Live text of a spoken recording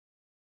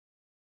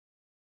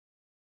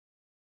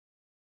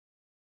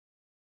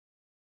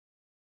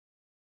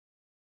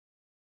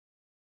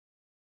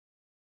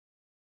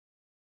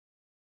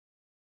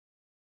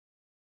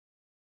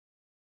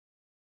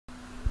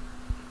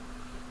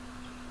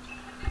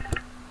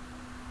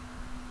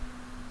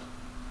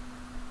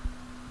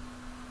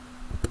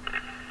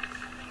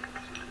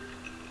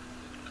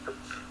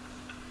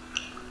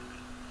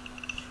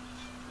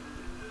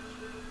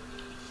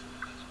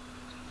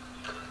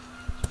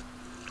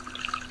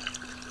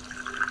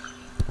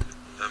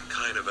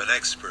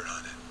expert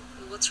on it.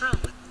 Well, what's wrong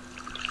with...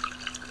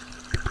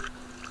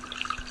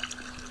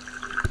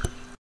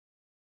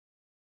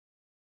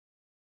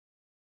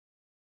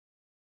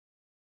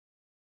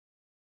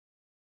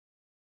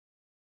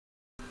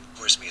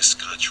 Pours me a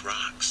Scotch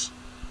rocks.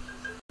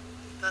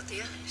 About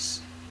the ice?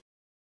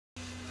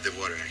 The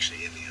water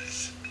actually in the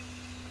ice.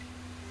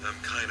 I'm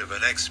kind of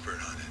an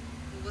expert on it.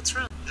 Well, what's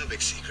wrong? No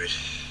big secret.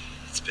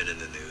 It's been in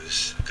the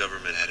news.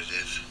 Government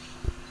additive.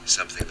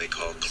 Something they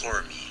call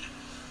chloramine.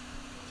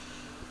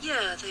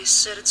 Yeah, they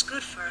said it's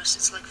good for us.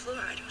 It's like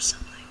fluoride or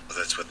something. Well,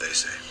 that's what they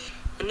say.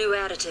 A new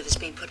additive is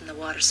being put in the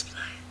water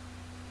supply.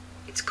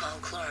 It's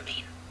called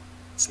chloramine.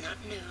 It's not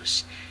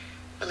news.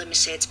 Well, let me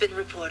say, it's been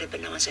reported,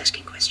 but no one's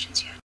asking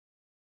questions yet.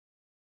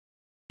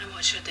 And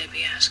what should they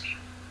be asking?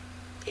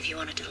 If you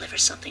want to deliver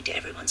something to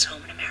everyone's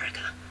home in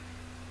America,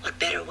 what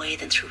better way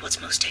than through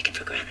what's most taken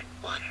for granted,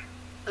 water?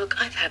 Look,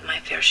 I've had my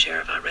fair share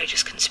of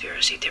outrageous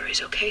conspiracy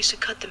theories, okay? So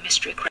cut the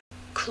mystery crap.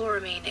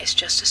 Chloramine is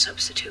just a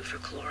substitute for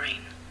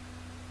chlorine.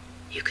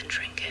 You can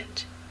drink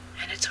it,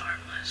 and it's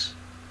harmless.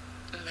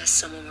 Unless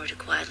someone were to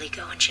quietly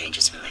go and change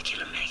its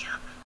molecular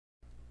makeup.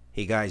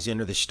 Hey guys,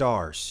 enter the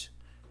stars.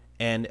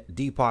 And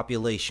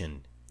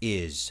depopulation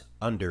is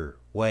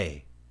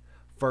underway.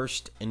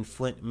 First in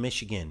Flint,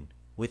 Michigan,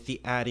 with the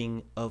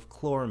adding of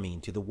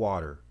chloramine to the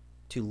water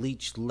to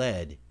leach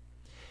lead.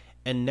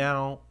 And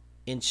now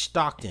in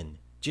Stockton,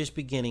 just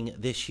beginning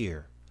this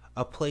year,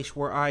 a place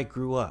where I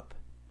grew up.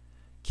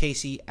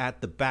 Casey at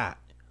the Bat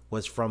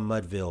was from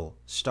Mudville,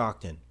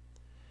 Stockton.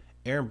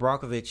 Aaron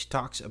Brockovich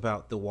talks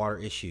about the water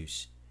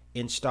issues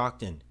in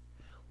Stockton.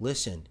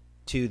 Listen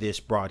to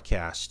this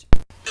broadcast.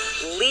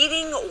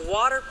 Leading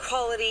water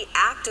quality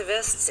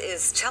activists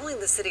is telling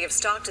the city of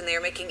Stockton they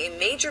are making a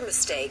major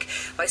mistake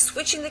by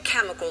switching the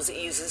chemicals it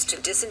uses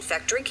to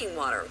disinfect drinking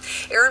water.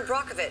 Aaron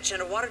Brockovich,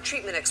 and a water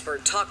treatment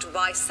expert, talked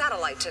by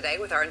satellite today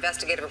with our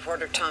investigative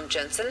reporter Tom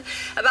Jensen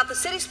about the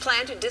city's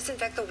plan to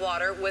disinfect the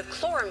water with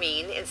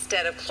chloramine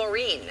instead of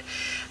chlorine.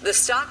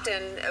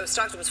 Stockton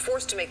was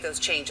forced to make those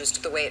changes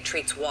to the way it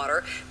treats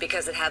water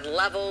because it had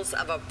levels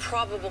of a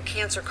probable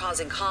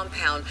cancer-causing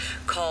compound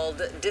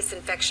called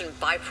disinfection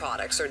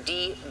byproducts, or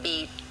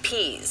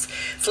DBPs.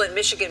 Flint,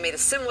 Michigan made a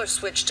similar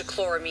switch to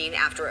chloramine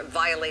after it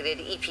violated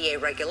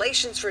EPA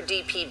regulations for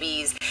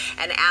DPBs,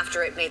 and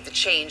after it made the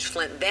change,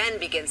 Flint then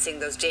began seeing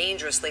those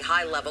dangerously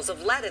high levels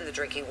of lead in the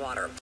drinking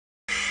water.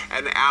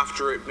 And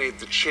after it made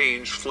the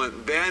change,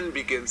 Flint then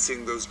began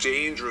seeing those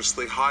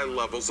dangerously high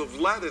levels of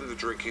lead in the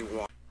drinking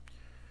water.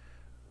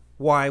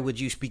 Why would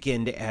you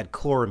begin to add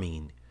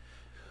chloramine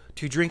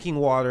to drinking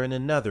water in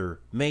another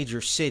major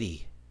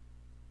city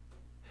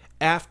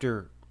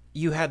after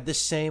you had the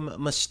same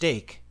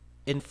mistake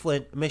in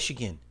Flint,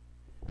 Michigan?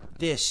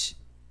 This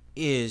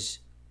is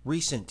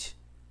recent.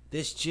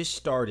 This just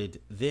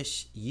started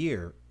this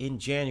year in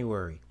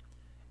January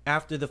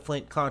after the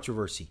Flint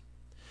controversy,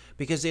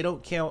 because they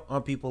don't count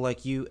on people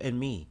like you and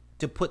me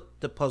to put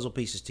the puzzle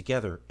pieces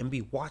together and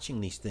be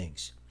watching these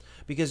things,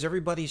 because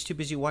everybody's too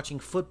busy watching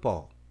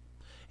football.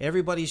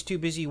 Everybody's too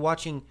busy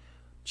watching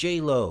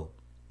J-Lo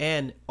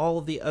and all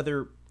of the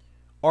other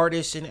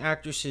artists and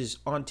actresses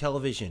on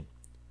television.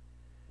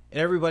 And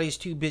everybody's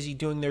too busy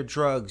doing their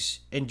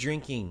drugs and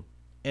drinking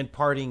and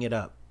partying it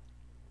up.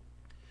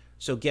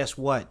 So guess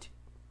what?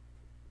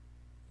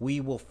 We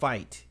will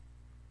fight.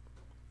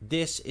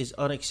 This is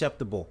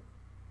unacceptable.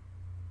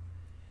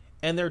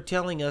 And they're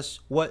telling us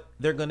what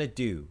they're going to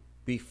do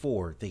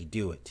before they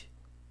do it.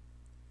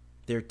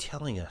 They're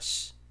telling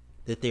us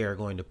that they are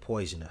going to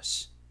poison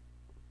us.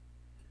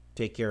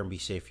 Take care and be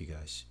safe, you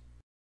guys.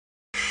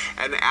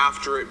 And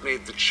after it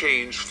made the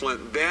change,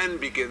 Flint then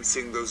began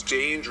seeing those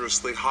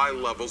dangerously high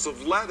levels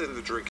of lead in the drinking